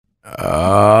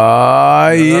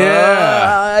Yeah.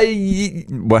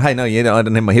 Well, hey, no, yeah, I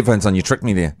didn't have my headphones on. You tricked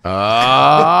me there.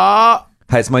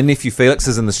 Hey, it's my nephew Felix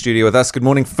is in the studio with us. Good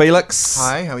morning, Felix.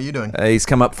 Hi, how are you doing? He's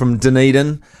come up from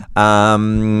Dunedin. I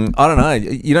don't know.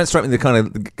 You don't strike me the kind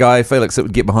of guy, Felix, that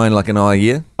would get behind like an eye a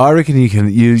year. I reckon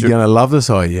you're going to love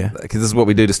this eye, yeah? Because this is what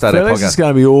we do to start Felix our podcast. is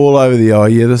going to be all over the eye,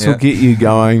 yeah? This will get you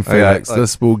going, Felix. Okay,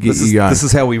 this will get you going. This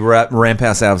is how we ramp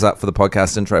ourselves up for the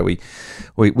podcast intro. We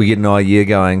get an eye year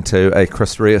going to a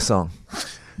Chris Rea song.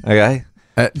 Okay?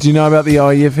 Do you know about the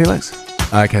eye, yeah, Felix?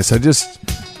 Okay, so just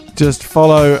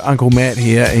follow Uncle Matt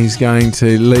here. He's going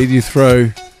to lead you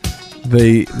through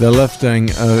the lifting.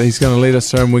 He's going to lead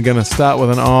us through, and we're going to start with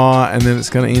an eye, and then it's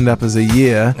going to end up as a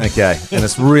year. Okay, and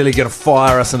it's really going to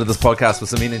fire us into this podcast with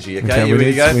some energy. Okay, here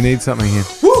we go. We need something here.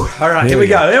 Woo! All right, here we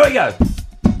go. Here we go.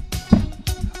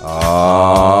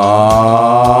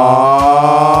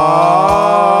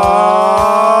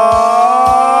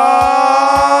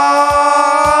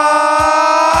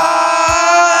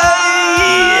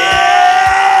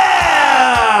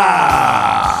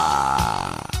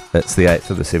 It's the 8th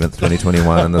of the 7th,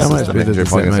 2021, and this How is much the better does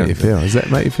that make you feel? Does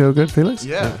that make you feel good, Felix?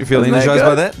 Yeah. You feel energized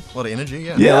by that? A lot of energy,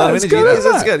 yeah. Yeah, A lot of it's energy. good,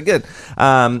 isn't That's it? good.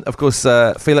 Of course,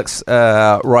 Felix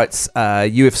writes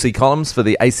UFC columns for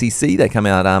the ACC. They come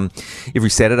out every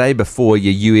Saturday before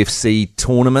your UFC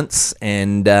tournaments,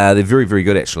 and they're very, very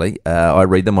good. Actually, I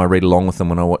read them. I read along with them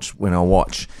when I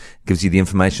watch. Gives you the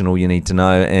information all you need to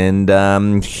know.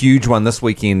 And huge one this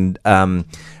weekend. A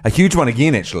huge one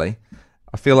again. Actually,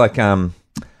 I feel like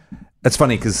it's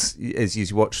funny because as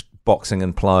you watch boxing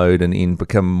implode and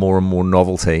become more and more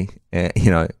novelty,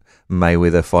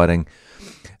 Mayweather fighting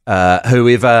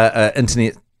whoever,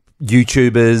 internet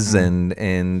YouTubers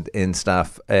and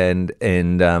stuff, and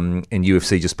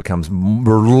UFC just becomes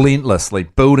relentlessly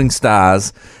building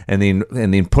stars and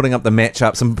then putting up the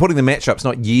matchups and putting the matchups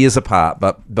not years apart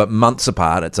but months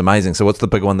apart. It's amazing. So what's the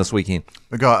big one this weekend?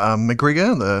 We've got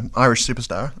McGregor, the Irish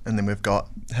superstar, and then we've got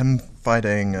him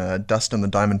fighting Dustin the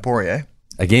Diamond Poirier.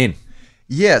 Again.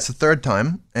 Yeah, it's the third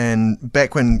time, and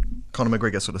back when Conor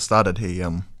McGregor sort of started, he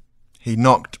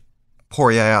knocked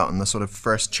Poirier out in the sort of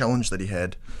first challenge that he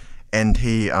had, and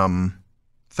he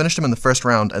finished him in the first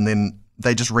round, and then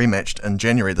they just rematched in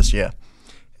January this year.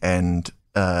 And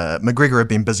McGregor had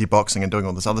been busy boxing and doing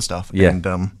all this other stuff,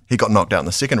 and he got knocked out in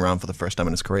the second round for the first time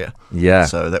in his career. Yeah.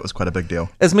 So that was quite a big deal.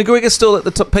 Is McGregor still at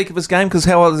the top peak of his game? Because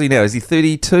how old is he now? Is he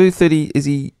 32, 30? Is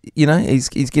he, he's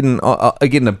getting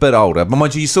a bit older. But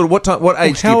mind you, what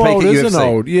age do you peak at UFC?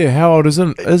 Old? Yeah, how old is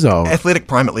old? Athletic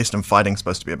prime, at least in fighting, is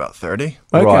supposed to be about 30.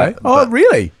 Okay. Right. Oh,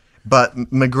 really? But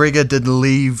McGregor did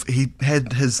leave. He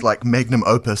had his magnum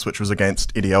opus, which was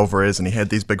against Eddie Alvarez, and he had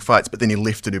these big fights, but then he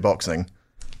left to do boxing.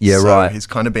 Yeah, so right. He's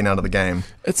kind of been out of the game.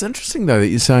 It's interesting, though, that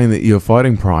you're saying that your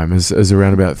fighting prime is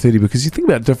around about 30, because you think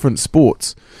about different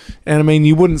sports. And, I mean,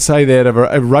 you wouldn't say that of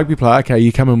a rugby player. Okay,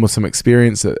 you come in with some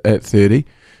experience at 30.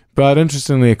 But,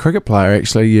 interestingly, a cricket player,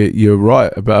 actually, you're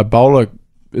right. A bowler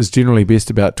is generally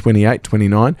best about 28,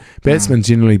 29. Batsmen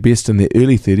generally best in their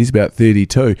early 30s, about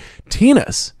 32.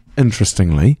 Tennis,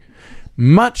 interestingly,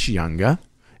 much younger.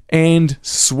 And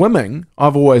swimming,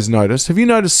 I've always noticed. Have you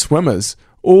noticed swimmers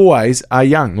always are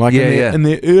young, in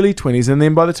their early 20s, and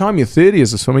then by the time you're 30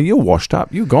 as a swimmer, you're washed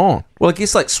up, you're gone. Well, I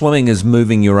guess swimming is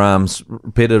moving your arms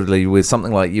repetitively. With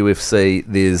something like UFC,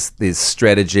 there's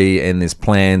strategy and there's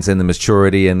plans and the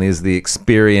maturity and there's the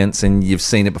experience, and you've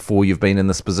seen it before, you've been in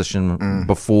this position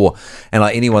before. And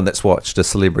like anyone that's watched a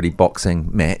celebrity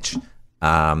boxing match,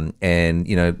 and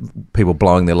people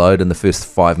blowing their load in the first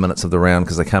 5 minutes of the round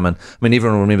because they come in. I mean,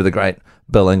 everyone will remember the great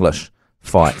Bill English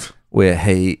fight where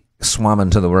he swum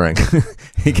into the ring.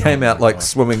 He came out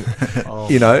swimming,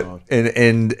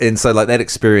 and so that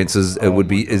experience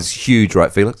is huge,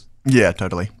 right, Felix? Yeah,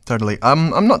 totally.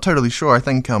 I'm not totally sure. I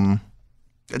think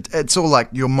it's all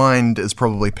your mind is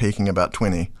probably peaking about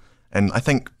 20, and I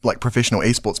think professional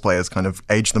esports players kind of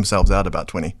age themselves out about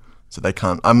 20, so they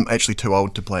can't. I'm actually too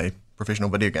old to play professional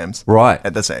video games right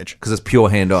at this age because it's pure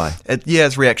hand-eye.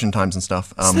 It's reaction times and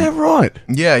stuff. Is that right?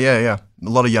 Yeah. A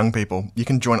lot of young people. You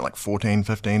can join at 14,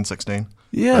 15, 16.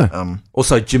 Yeah. But,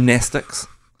 also gymnastics,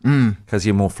 because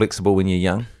you're more flexible when you're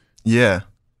young. Yeah.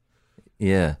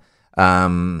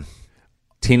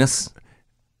 Tennis,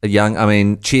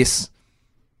 chess.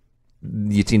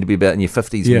 You tend to be about in your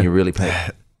 50s when you're really peak.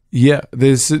 Yeah,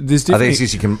 there's definitely. I think it's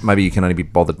just you can only be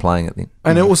bothered playing it then.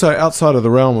 And also outside of the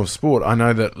realm of sport, I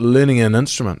know that learning an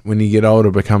instrument when you get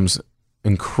older becomes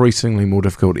increasingly more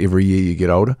difficult every year you get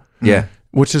older. Yeah.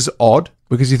 which is odd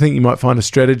because you think you might find a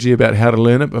strategy about how to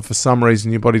learn it, but for some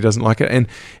reason your body doesn't like it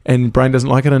and brain doesn't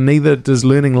like it, and neither does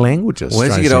learning languages. Well,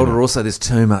 as you get strangely older, enough. also there's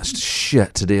too much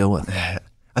shit to deal with.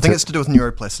 I think it's to do with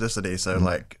neuroplasticity. So,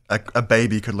 like, a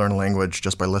baby could learn a language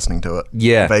just by listening to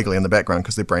it vaguely in the background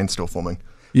because their brain's still forming.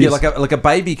 Yeah, like a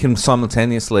baby can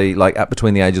simultaneously, like up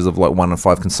between the ages of like 1 and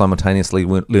 5, can simultaneously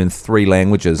learn 3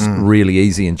 languages really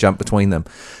easy and jump between them.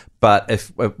 But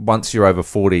if once you're over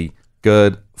 40,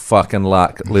 good fucking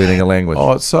luck learning a language.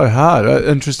 Oh, it's so hard.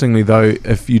 Interestingly, though,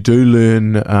 if you do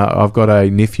learn, I've got a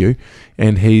nephew,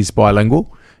 and he's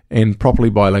bilingual, and properly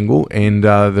bilingual, and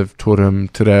they've taught him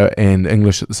Te and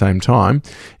English at the same time,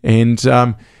 and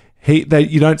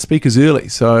you don't speak as early,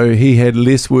 so he had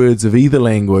less words of either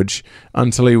language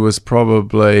until he was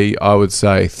probably, I would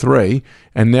say, 3,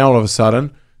 and now all of a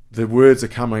sudden the words are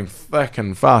coming thick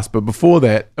and fast. But before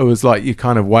that, it was like you're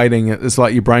kind of waiting. It's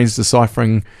like your brain's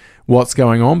deciphering what's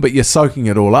going on, but you're soaking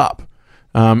it all up.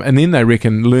 And then they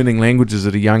reckon learning languages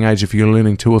at a young age, if you're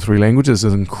learning 2 or 3 languages,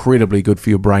 is incredibly good for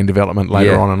your brain development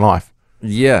later on in life.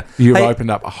 Yeah. You've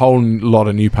opened up a whole lot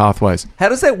of new pathways. How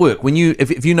does that work? When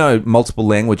if you know multiple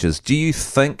languages, do you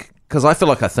think, because I feel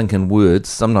like I think in words,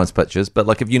 sometimes pictures, but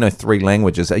like if you know 3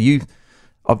 languages,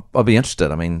 I'd be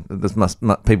interested. I mean, there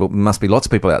must be lots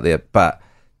of people out there, but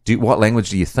what language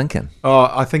do you think in?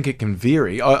 Oh, I think it can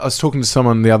vary. I was talking to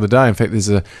someone the other day. In fact, there's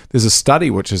a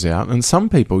study which is out, and some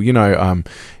people,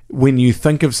 when you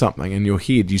think of something in your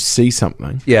head, you see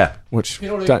something. Yeah. Which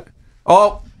Penalty. don't.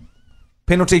 Oh,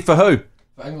 penalty for who?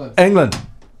 For England. England.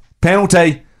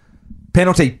 Penalty.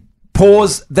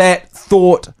 Pause that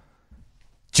thought,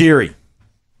 Jerry.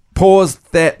 Pause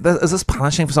that. Is this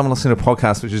punishing for someone listening to a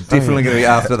podcast, which is definitely going to be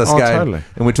after this game? Totally.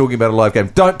 And we're talking about a live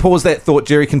game. Don't pause that thought,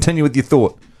 Jerry. Continue with your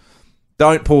thought.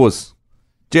 Don't pause.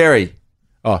 Jerry.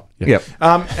 Oh, yeah. Yep.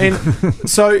 And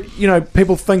so,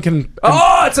 people thinking.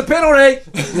 Oh, it's a penalty.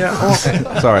 Yeah.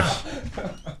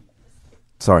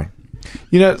 Sorry.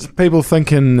 People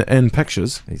thinking in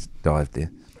pictures. He's dived there.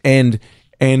 And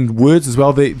words as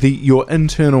well. Your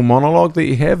internal monologue that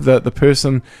you have, the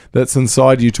person that's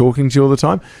inside you talking to you all the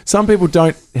time. Some people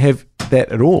don't have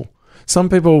that at all. Some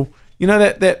people,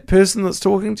 that person that's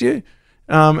talking to you,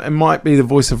 it might be the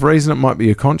voice of reason. It might be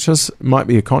your conscience. It might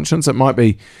be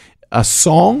a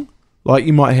song. Like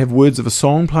you might have words of a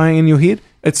song playing in your head.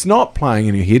 It's not playing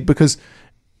in your head because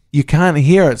you can't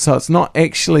hear it. So it's not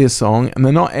actually a song, and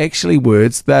they're not actually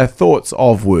words. They're thoughts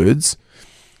of words.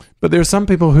 But there are some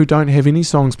people who don't have any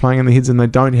songs playing in their heads and they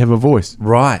don't have a voice.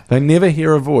 Right. They never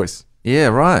hear a voice. Yeah,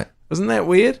 right. Isn't that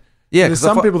weird? Yeah. There's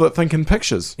some people that think in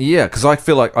pictures. Yeah, because I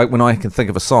feel like when I can think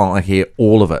of a song, I hear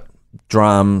all of it.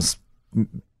 Drums,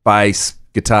 bass,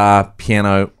 guitar,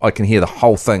 piano. I can hear the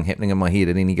whole thing happening in my head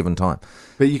at any given time.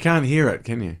 But you can't hear it,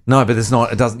 can you? No, but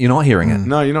you're not hearing it.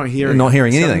 No, you're not hearing You're not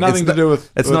hearing It's anything. Nothing to do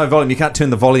with... It's no volume. You can't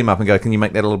turn the volume up and go, can you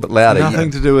make that a little bit louder?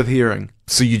 Nothing to do with hearing.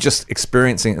 So you're just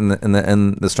experiencing it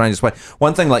in the strangest way.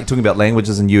 One thing, like talking about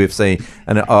languages in UFC,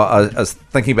 and I was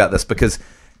thinking about this because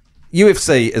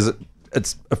UFC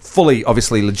it's a fully,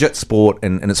 obviously, legit sport,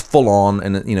 and it's full on,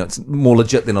 and it's more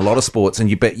legit than a lot of sports. And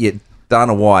yet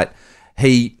Dana White,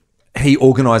 he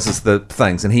organises the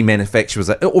things and he manufactures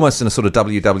it almost in a sort of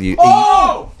WWE.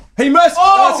 Oh! He missed!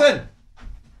 Oh! That's in!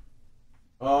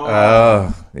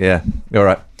 Oh, yeah. All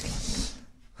right.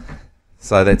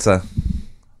 So that's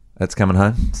coming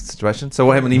home situation. So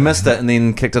what happened? He missed it and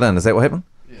then kicked it in. Is that what happened?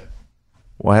 Yeah.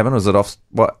 What happened? Was it off?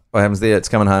 What happens there? It's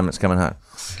coming home. It's coming home.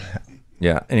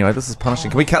 Yeah. Anyway, this is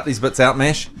punishing. Can we cut these bits out,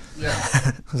 Mash? Yeah.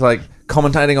 It's like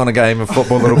commentating on a game of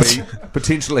football that'll be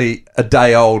potentially a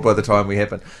day old by the time we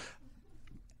happen.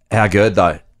 How good,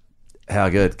 though? How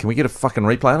good? Can we get a fucking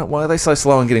replay on it? Why are they so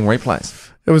slow in getting replays?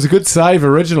 It was a good save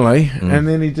originally, and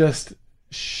then he just...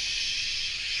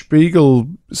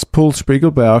 Paul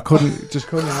Spiegelbauer couldn't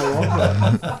hold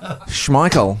on to it.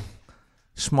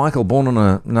 Schmeichel, born in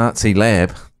a Nazi lab.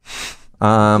 Did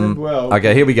well.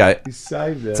 Okay, here we go. He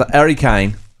saved it. So Harry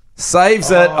Kane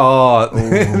saves it. Oh,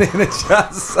 and then it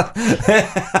just.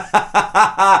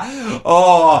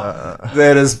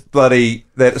 That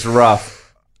is rough.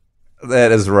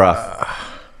 That is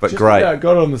rough. But Just great. about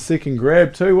got it on the second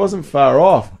grab too. Wasn't far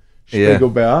off. Yeah.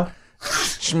 Spiegelbauer.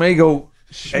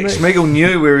 Schmeichel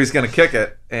knew where he was going to kick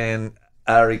it, and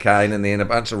Harry Kane, and then a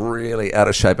bunch of really out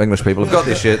of shape English people have got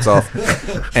their shirts off,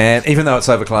 and even though it's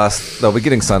overclass, they'll be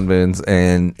getting sunburns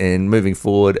and moving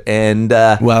forward. And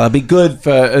Well, it'd be good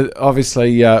for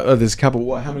obviously. There's a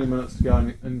couple. How many minutes to go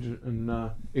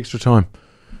in extra time?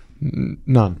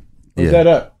 None. Is Yeah. that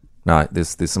it? No,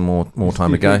 there's some more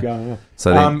time to Keep go. going, yeah.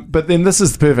 So then, but then this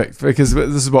is perfect because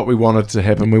this is what we wanted to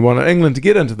happen. We wanted England to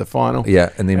get into the final,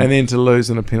 and then to lose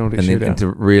in a penalty and shootout. then to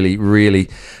really, really,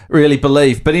 really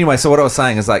believe. But anyway, so what I was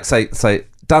saying is like, say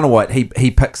Dana White, he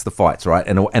picks the fights, right,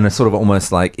 in a sort of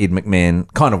almost like Ed McMahon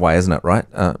kind of way, isn't it, right?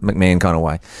 McMahon kind of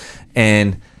way,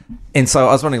 and so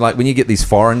I was wondering, like, when you get these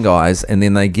foreign guys and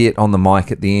then they get on the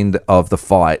mic at the end of the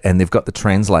fight and they've got the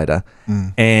translator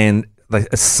and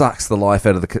it sucks the life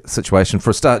out of the situation.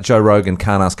 For a start, Joe Rogan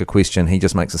can't ask a question. He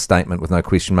just makes a statement with no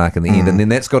question mark in the end. And then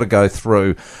that's got to go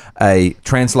through a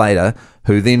translator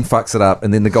who then fucks it up,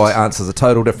 and then the guy answers a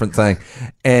total different thing.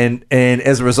 And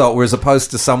as a result, whereas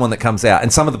opposed to someone that comes out,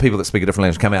 and some of the people that speak a different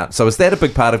language come out. So is that a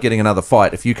big part of getting another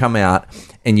fight? If you come out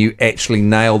and you actually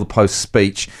nail the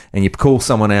post-speech and you call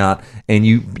someone out and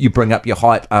you bring up your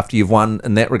hype after you've won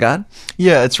in that regard?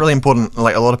 Yeah, it's really important.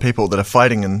 Like, a lot of people that are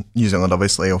fighting in New Zealand,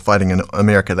 obviously, or fighting in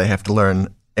America, they have to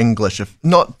learn English, if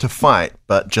not to fight,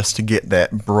 but just to get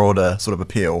that broader sort of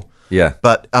appeal. Yeah.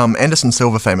 But Anderson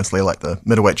Silva, famously, like the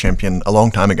middleweight champion a long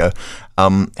time ago,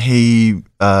 he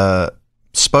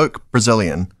spoke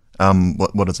Brazilian,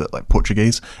 what is it, like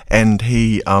Portuguese, and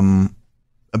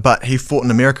but he fought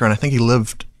in America, and I think he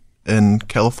lived in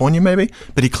California maybe,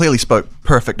 but he clearly spoke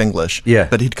perfect English. Yeah.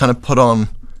 But he'd kind of put on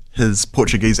his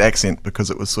Portuguese accent because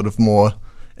it was sort of more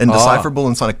indecipherable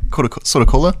and sort of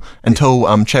cooler until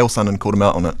Chael Sonnen called him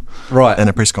out on it in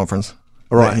a press conference.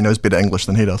 Right. He knows better English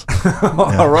than he does.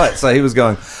 All right. So he was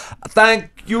going,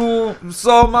 thank you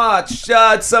so much.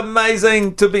 It's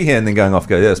amazing to be here. And then going off,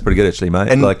 yeah, it's pretty good actually, mate.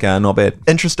 And not bad.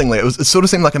 Interestingly, it sort of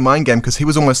seemed like a mind game because he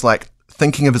was almost like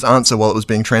thinking of his answer while it was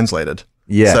being translated.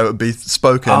 Yeah. So it would be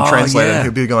spoken, translated, and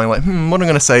he'd be going like, what am I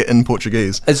going to say in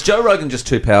Portuguese? Is Joe Rogan just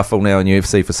too powerful now in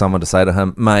UFC for someone to say to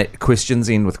him, mate, questions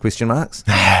end with question marks?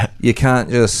 You can't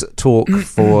just talk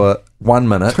for 1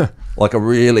 minute like a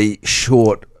really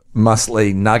short,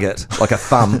 muscly nugget, like a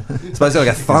thumb. It's basically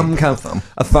like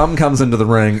a thumb comes into the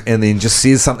ring and then just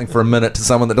says something for a minute to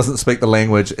someone that doesn't speak the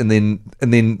language, and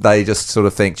then they just sort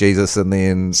of thank Jesus, and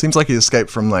then seems like he escaped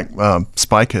from like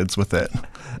Spy Kids with that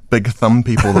big thumb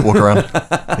people that walk around.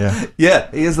 Yeah,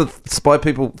 he is the Spy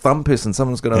People thumb person.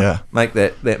 Someone's got to make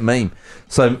that meme.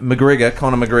 So Conor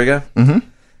McGregor,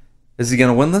 is he going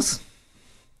to win this?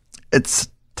 It's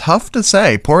tough to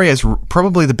say. Poirier's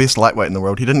probably the best lightweight in the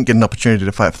world. He didn't get an opportunity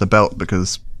to fight for the belt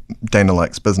because Dana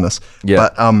likes business. Yeah.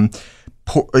 But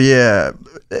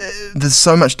there's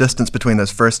so much distance between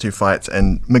those first two fights,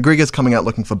 and McGregor's coming out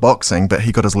looking for boxing, but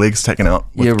he got his legs taken out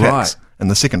with kicks in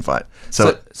the second fight.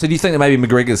 So do you think that maybe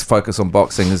McGregor's focus on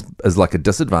boxing is like a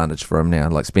disadvantage for him now,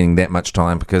 like spending that much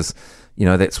time, because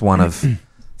that's one of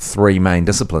three main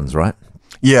disciplines, right?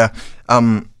 Yeah.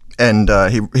 And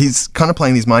he's kind of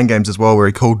playing these mind games as well,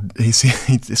 where he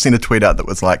sent a tweet out that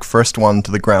was like, first one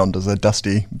to the ground is a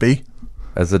dusty B.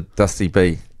 As a dusty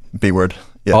B. B word.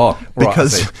 Yeah. Oh,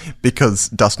 right. Because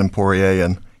Dustin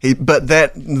Poirier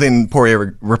then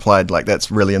Poirier replied like,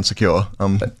 that's really insecure.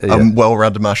 I'm a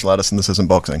well-rounded martial artist and this isn't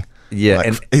boxing. Yeah. Like,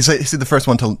 and he said the first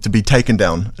one to be taken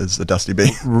down is a dusty B.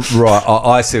 Right.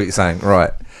 I see what you're saying. Right.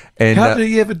 And how do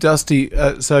you have a dusty?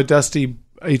 So dusty.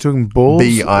 Are you talking balls?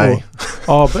 B-I.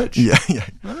 Oh, bitch. Yeah,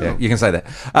 you can say that.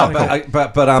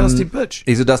 But dusty bitch.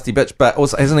 He's a dusty bitch. But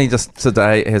also,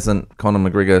 hasn't Conor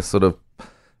McGregor sort of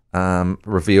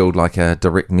revealed like a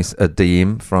direct a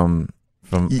DM from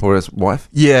Poirier's wife?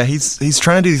 Yeah, he's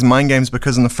trying to do these mind games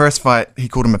because in the first fight he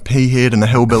called him a pea-head and a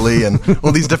hillbilly and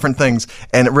all these different things,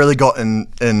 and it really got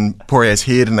in Poirier's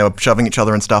head, and they were shoving each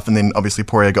other and stuff, and then obviously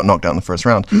Poirier got knocked out in the first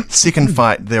round. Second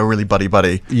fight, they were really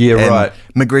buddy-buddy. Yeah, and right.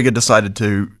 McGregor decided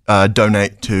to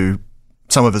donate to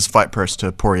some of his fight purse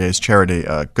to Poirier's charity,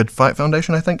 Good Fight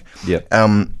Foundation, I think. Yeah.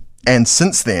 And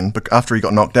since then, after he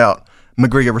got knocked out,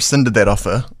 McGregor rescinded that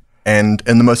offer, and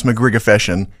in the most McGregor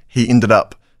fashion, he ended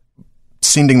up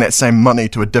sending that same money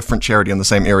to a different charity in the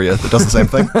same area that does the same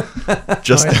thing,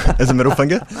 just as a middle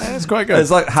finger. That's quite good. It's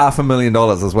like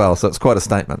 $500,000 as well, so it's quite a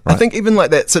statement, right? I think even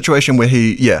like that situation where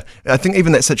he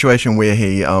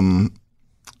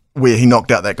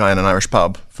knocked out that guy in an Irish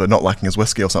pub for not liking his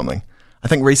whiskey or something. I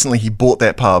think recently he bought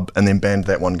that pub and then banned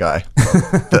that one guy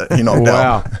that he knocked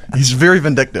out. He's very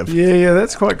vindictive. Yeah,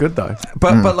 that's quite good though.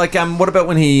 But like, what about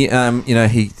when he,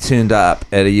 he turned up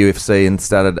at a UFC and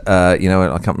started, I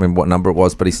can't remember what number it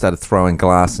was, but he started throwing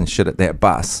glass and shit at that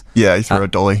bus. Yeah, he threw a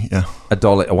dolly. Yeah, a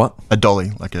dolly. A what? A dolly,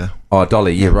 like a. Oh, a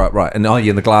dolly. Yeah, right. And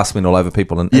and the glass went all over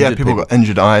people and injured people got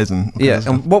injured eyes and. Yeah,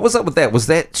 and what was up with that? Was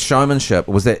that showmanship,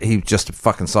 or was that he just a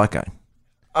fucking psycho?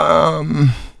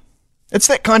 It's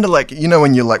that kind of like,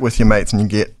 when you're like with your mates and you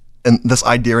get this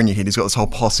idea in your head, he's got this whole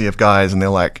posse of guys and they're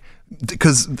like,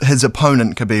 because his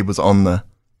opponent Khabib was on the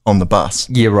on the bus.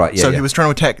 Yeah, right. Yeah, So yeah. he was trying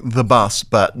to attack the bus,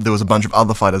 but there was a bunch of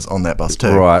other fighters on that bus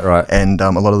too. Right. And a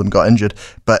lot of them got injured.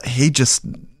 But he just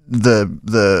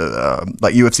the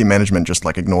like UFC management just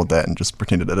like ignored that and just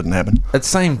pretended it didn't happen. It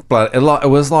seemed, but it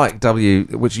was like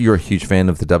which you're a huge fan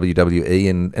of the WWE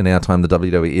and in our time the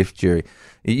WWF, Jerry.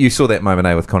 You saw that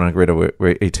moment, with Conor McGregor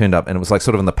where he turned up and it was like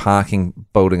sort of in the parking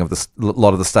building of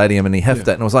lot of the stadium and he hiffed it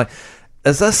and it was like,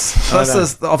 is this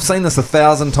I've seen this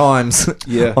 1,000 times on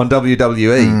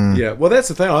WWE. Yeah, well, that's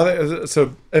the thing.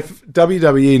 So if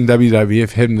WWE and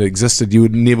WWF hadn't existed, you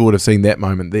never would have seen that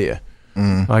moment there.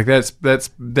 Like that's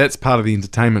part of the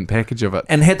entertainment package of it.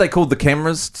 And had they called the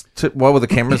cameras, why were the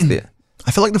cameras there?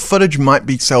 I feel like the footage might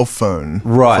be cell phone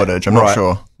footage. I'm not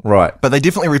sure. Right. But they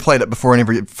definitely replayed it before in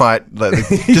every fight, like,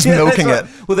 just milking it.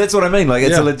 Well, that's what I mean. Like,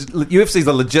 UFC's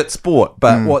a legit sport,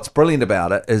 but what's brilliant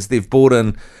about it is they've brought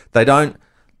in. They don't.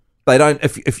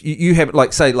 If you have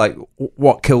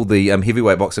what killed the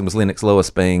heavyweight boxing was Lennox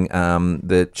Lewis being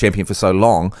the champion for so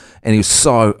long, and he was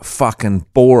so fucking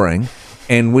boring.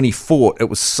 And when he fought, it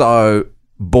was so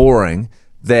boring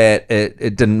that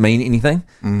it didn't mean anything.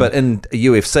 But in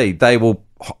UFC, they will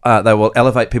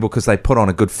elevate people because they put on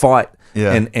a good fight.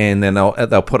 Yeah. And then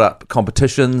they'll put up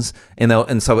competitions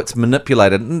and so it's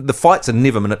manipulated. And the fights are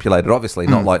never manipulated, obviously,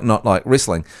 not like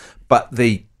wrestling, but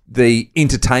the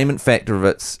entertainment factor of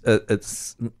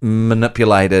it's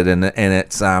manipulated and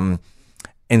it's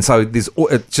and so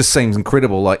it just seems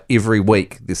incredible. Like every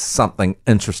week, there's something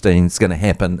interesting that's going to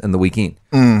happen in the weekend.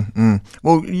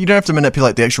 Well, you don't have to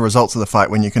manipulate the actual results of the fight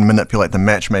when you can manipulate the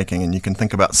matchmaking and you can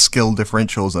think about skill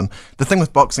differentials. And the thing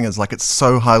with boxing is like it's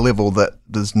so high level that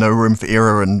there's no room for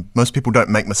error and most people don't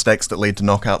make mistakes that lead to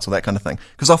knockouts or that kind of thing.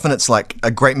 Because often it's like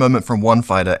a great moment from one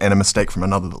fighter and a mistake from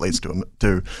another that leads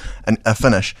to a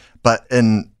finish. But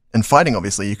in fighting,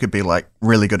 obviously, you could be like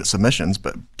really good at submissions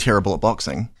but terrible at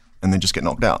boxing and then just get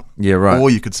knocked out. Yeah, right.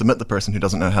 Or you could submit the person who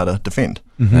doesn't know how to defend.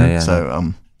 Yeah.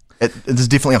 There's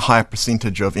definitely a higher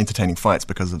percentage of entertaining fights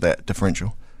because of that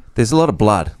differential. There's a lot of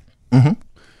blood. And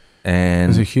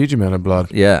There's a huge amount of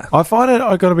blood. Yeah. I find it,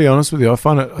 I got to be honest with you, I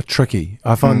find it tricky.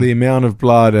 I find the amount of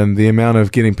blood and the amount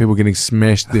of people getting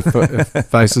smashed their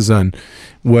faces in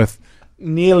with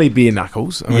nearly bare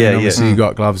knuckles. I mean, obviously you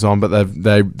got gloves on, but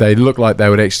they look like they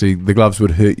would actually, the gloves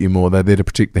would hurt you more. They're there to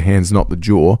protect the hands, not the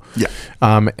jaw. Yeah.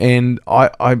 And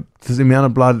the amount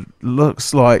of blood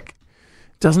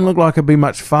doesn't look like it'd be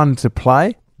much fun to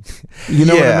play. You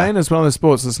know what I mean? It's one of those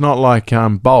sports. It's not like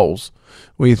bowls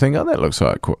where you think, oh, that looks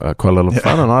like quite a little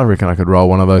fun, and I reckon I could roll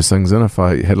one of those things in if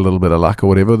I had a little bit of luck or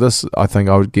whatever. This, I think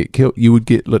I would get killed. You would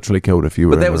get literally killed if you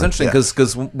were. But that was interesting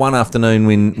because one afternoon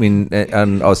when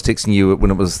and I was texting you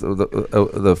when it was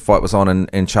the fight was on,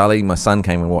 and Charlie, my son,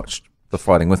 came and watched the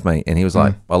fighting with me, and he was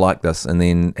like, I like this, and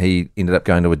then he ended up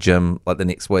going to a gym like the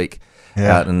next week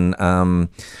out in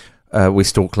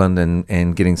West Auckland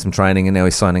and getting some training, and now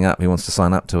he's signing up. He wants to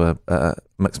sign up to a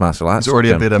mixed martial arts. He's already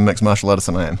gym. a better mixed martial artist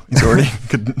than I am. He's already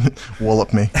could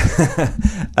wallop me.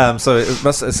 So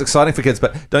it's exciting for kids,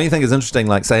 but don't you think it's interesting,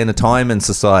 like say in a time in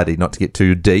society, not to get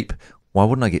too deep, why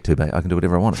wouldn't I get too deep? I can do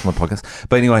whatever I want. It's my podcast.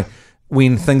 But anyway,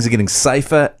 when things are getting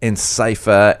safer and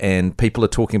safer and people are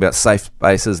talking about safe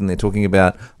spaces and they're talking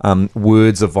about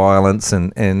words of violence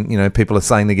and people are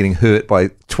saying they're getting hurt by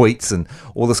tweets and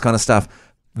all this kind of stuff,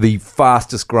 the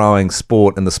fastest growing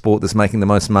sport and the sport that's making the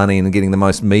most money and getting the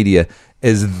most media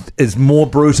is more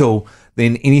brutal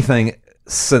than anything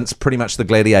since pretty much the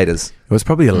gladiators. It was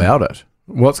probably allowed it.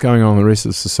 What's going on in the rest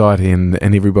of society and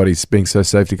everybody's being so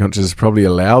safety conscious has probably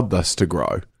allowed this to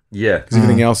grow. Yeah. Because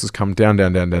everything else has come down,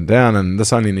 and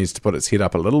this only needs to put its head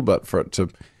up a little bit for it to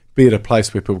be at a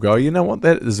place where people go, you know what,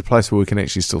 that is a place where we can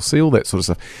actually still see all that sort of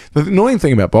stuff. The annoying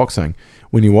thing about boxing,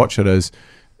 when you watch it, is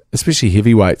especially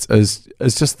heavyweights, is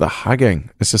just the hugging.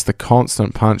 It's just the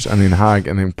constant punch and then hug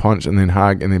and then punch and then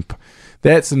hug and then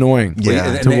that's annoying.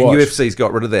 Yeah, and watch. UFC's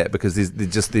got rid of that because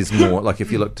there's more. Like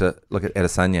if you look at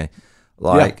Adesanya,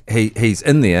 he's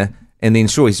in there and then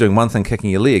sure he's doing one thing,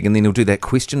 kicking your leg, and then he'll do that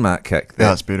question mark kick.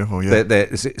 That's beautiful. Yeah,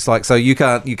 it's like so you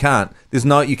can't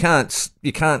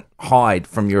hide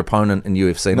from your opponent in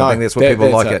UFC. And No, I think that's what people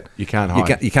like it. You can't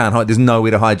hide. You can't hide. There's nowhere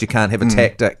to hide. You can't have a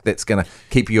tactic that's going to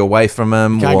keep you away from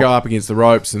him. You can't go up against the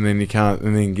ropes and then you can't,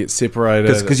 and then get separated.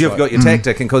 Because you've got your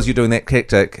tactic, and because you're doing that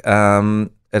tactic,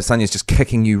 Adesanya's just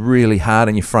kicking you really hard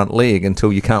in your front leg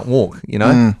until you can't walk,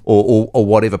 or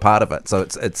whatever part of it. So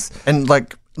it's and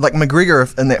like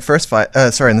McGregor in that first fight,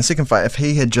 in the second fight, if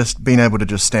he had just been able to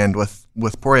just stand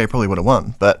with Poirier, probably would have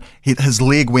won. But his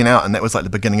leg went out, and that was like the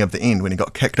beginning of the end when he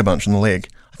got kicked a bunch in the leg.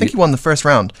 I think he won the first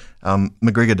round.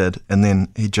 McGregor did, and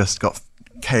then he just got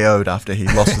KO'd after he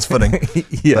lost his footing.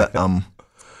 yeah. But,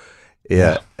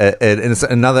 Yeah, and it's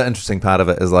another interesting part of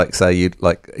it is like, say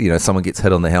someone gets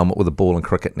hit on the helmet with a ball in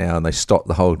cricket now, and they stop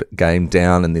the whole game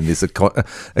down, and then there's a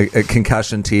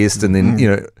concussion test, and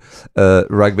then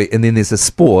rugby, and then there's a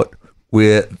sport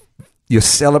where you're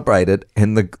celebrated,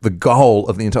 and the goal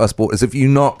of the entire sport is if you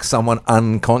knock someone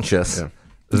unconscious. Yeah.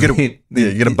 You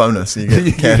get a bonus. You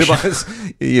get cash.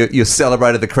 You're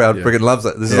celebrated. The crowd friggin' loves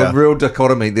it. There's a real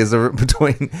dichotomy. There's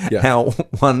between how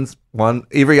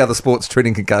every other sport's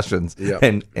treating concussions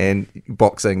and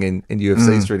boxing and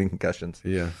UFC's treating concussions.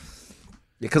 Yeah.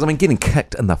 Because getting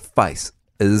kicked in the face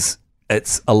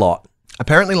it's a lot.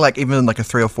 Apparently, even a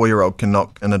 3 or 4 year old can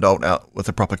knock an adult out with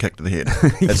a proper kick to the head.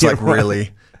 It's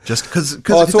really. Just because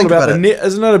it's all about the neck,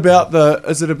 isn't it?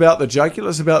 Is it about the jugular?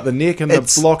 It's about the neck and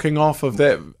the blocking off of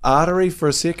that artery for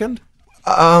a second.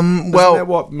 Isn't that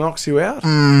what knocks you out?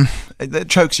 It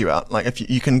chokes you out. Like if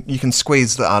you can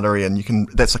squeeze the artery, and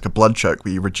that's like a blood choke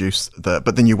where you reduce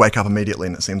but then you wake up immediately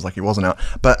and it seems like he wasn't out.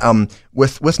 But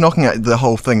with knocking out, the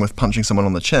whole thing with punching someone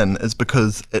on the chin is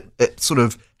because it sort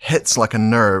of hits like a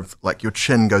nerve, like your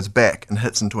chin goes back and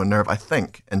hits into a nerve, I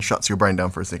think, and shuts your brain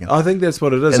down for a second. I think that's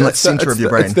what it is. In the center of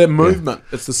your brain. It's their movement.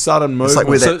 Yeah. It's the sudden movement. It's like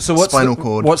where that so what's spinal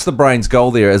cord. What's the brain's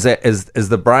goal there? Is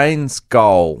the brain's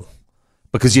goal?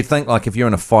 Because you think if you're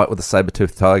in a fight with a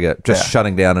saber-toothed tiger, just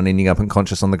shutting down and ending up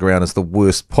unconscious on the ground is the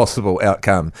worst possible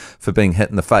outcome for being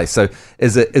hit in the face. So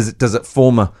does it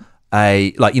form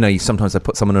sometimes they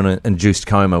put someone in an induced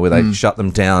coma where they shut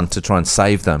them down to try and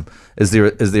save them. Is there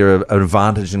an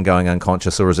advantage in going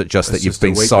unconscious, or is it just that you've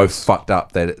been so fucked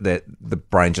up that the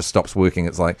brain just stops working?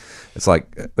 It's like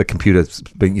the computer,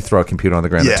 you throw a computer on the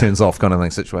ground, it turns off kind of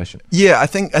thing situation. Yeah, I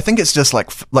think it's just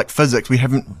like physics. We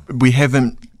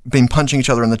haven't been punching each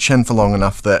other in the chin for long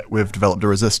enough that we've developed a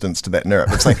resistance to that nerve.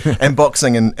 It's like, and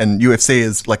boxing and UFC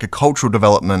is like a cultural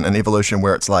development and evolution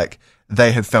where it's like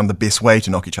they have found the best way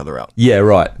to knock each other out. Yeah,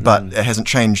 right. But it hasn't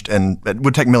changed, and it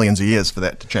would take millions of years for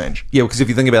that to change. Yeah, because if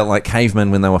you think about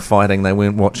cavemen when they were fighting, they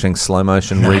weren't watching slow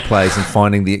motion replays and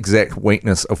finding the exact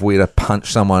weakness of where to punch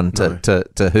someone to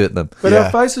hurt them. But our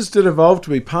faces did evolve to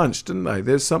be punched, didn't they?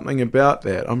 There's something about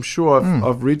that. I'm sure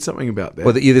I've read something about that.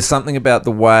 Well, there's something about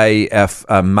the way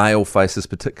our male faces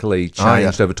particularly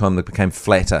changed over time. They became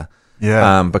flatter.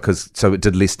 Yeah. So it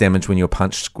did less damage when you were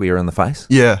punched square in the face.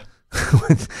 Yeah.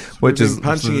 Which is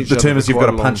determines you've got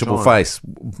a punchable face.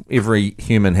 Every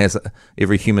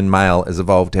human male is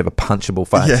evolved to have a punchable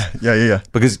face. Yeah.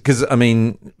 Because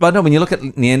but no, when you look at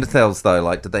Neanderthals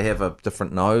though, did they have a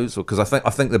different nose? Or because I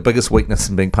think the biggest weakness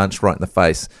in being punched right in the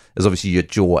face is obviously your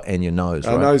jaw and your nose.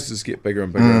 Our noses get bigger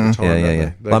and bigger over time.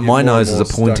 Yeah. Like my nose is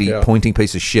a pointing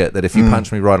piece of shit. That if you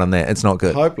punch me right on that, it's not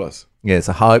good. Hopeless. Yeah, it's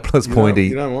a hopeless pointy.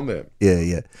 You don't want that.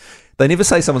 Yeah. They never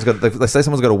say they say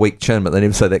someone's got a weak chin, but they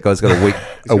never say that guy's got a weak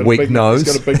nose.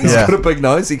 He's got a big nose. He's got a big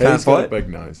nose. He can't fight. He's got a big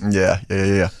nose. Yeah.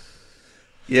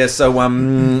 Yeah. So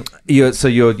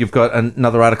you've got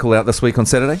another article out this week on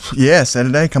Saturday. Yeah,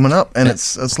 Saturday coming up, and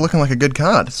it's looking like a good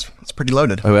card. It's pretty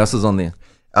loaded. Who else is on there?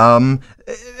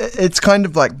 It's kind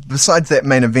of like, besides that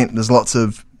main event, there's lots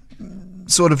of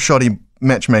sort of shoddy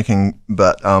matchmaking,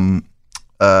 but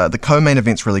the co-main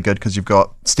event's really good because you've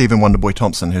got Stephen Wonderboy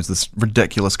Thompson, who's this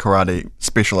ridiculous karate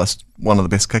specialist, one of the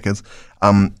best kickers,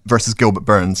 versus Gilbert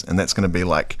Burns, and that's going to be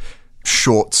like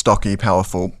short, stocky,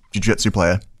 powerful jiu-jitsu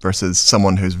player versus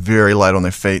someone who's very light on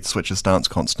their feet, switches stance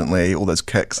constantly, all those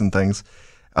kicks and things.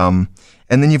 And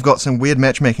then you've got some weird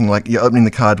matchmaking, like you're opening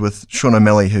the card with Sean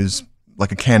O'Malley, who's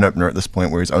like a can opener at this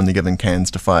point, where he's only given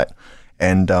cans to fight,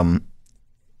 and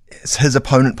his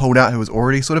opponent pulled out who was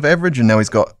already sort of average, and now he's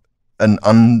got an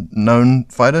unknown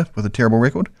fighter with a terrible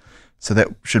record, so that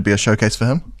should be a showcase for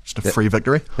him. Just a free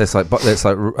victory. That's like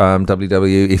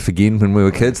WWF again when we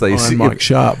were kids. They used to Mike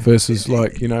Sharp versus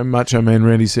Macho Man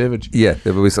Randy Savage. Yeah,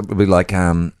 it would be like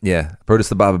Brutus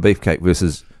the Barber Beefcake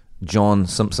versus John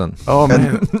Simpson. Oh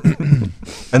man!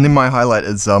 And then my highlight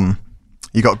is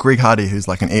you got Greg Hardy, who's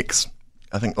like an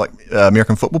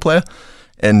American football player,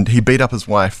 and he beat up his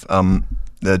wife.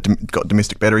 Got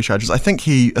domestic battery charges. I think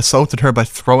he assaulted her by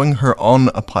throwing her on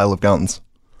a pile of guns.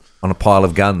 On a pile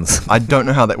of guns. I don't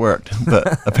know how that worked,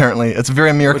 but apparently it's a very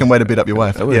American way to beat up your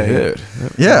wife.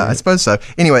 Yeah, I suppose so.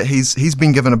 Anyway, he's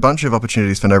been given a bunch of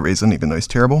opportunities for no reason, even though he's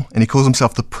terrible, and he calls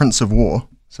himself the Prince of War.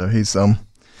 So he's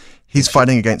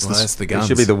fighting against this. That's the guns. It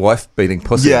should be the wife beating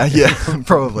pussy. Yeah,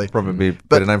 probably. Probably a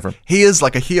better name for him. He is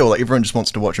like a heel. Like everyone just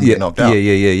wants to watch him get knocked out.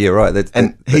 Yeah. Right.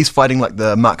 He's fighting like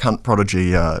the Mark Hunt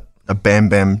prodigy. A Bam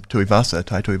Bam Tuivasa,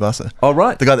 Tai Tuivasa. Oh,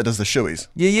 right. The guy that does the shoeies.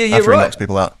 Yeah, after right. he knocks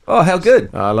people out. Oh, how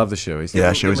good. I love the shoeies.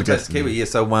 Yeah, shoeies are good. Kiwi, yeah.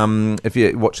 So if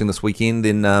you're watching this weekend,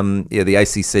 then the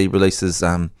ACC releases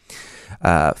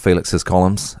Felix's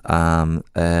columns.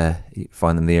 You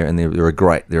find them there, and they're a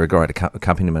great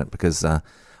accompaniment because I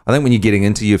think when you're getting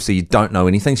into UFC, you don't know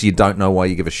anything, so you don't know why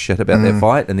you give a shit about that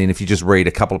fight. And then if you just read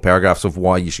a couple of paragraphs of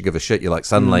why you should give a shit, you're like,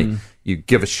 suddenly you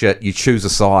give a shit, you choose a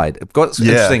side. It's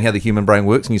interesting how the human brain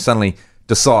works, and you suddenly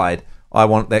decide, I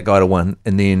want that guy to win.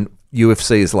 And then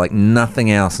UFC is like nothing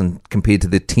else, and compared to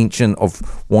the tension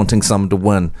of wanting someone to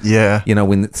win. Yeah. You know,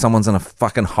 when someone's in a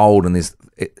fucking hold and there's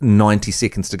 90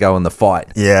 seconds to go in the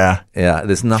fight. Yeah. Yeah,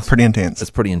 there's nothing. It's pretty intense.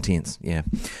 It's pretty intense, yeah.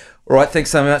 All right, thanks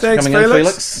so much Thanks, for coming Felix. in,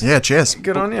 Felix. Yeah, cheers.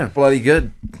 Good on you. Bloody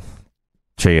good.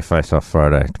 Cheer your face off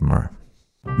Friday tomorrow.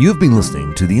 You've been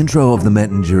listening to the intro of the Matt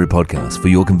and Jerry podcast. For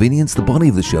your convenience, the body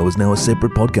of the show is now a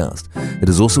separate podcast. It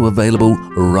is also available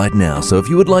right now, so if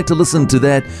you would like to listen to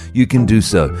that, you can do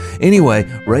so. Anyway,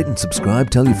 rate and subscribe,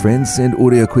 tell your friends, send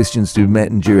audio questions to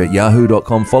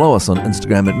mattandjerry@yahoo.com. Follow us on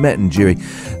Instagram at Matt and Jerry.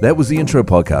 That was the intro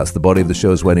podcast. The body of the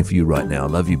show is waiting for you right now.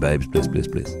 Love you, babes. Bless, bless,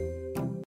 bless.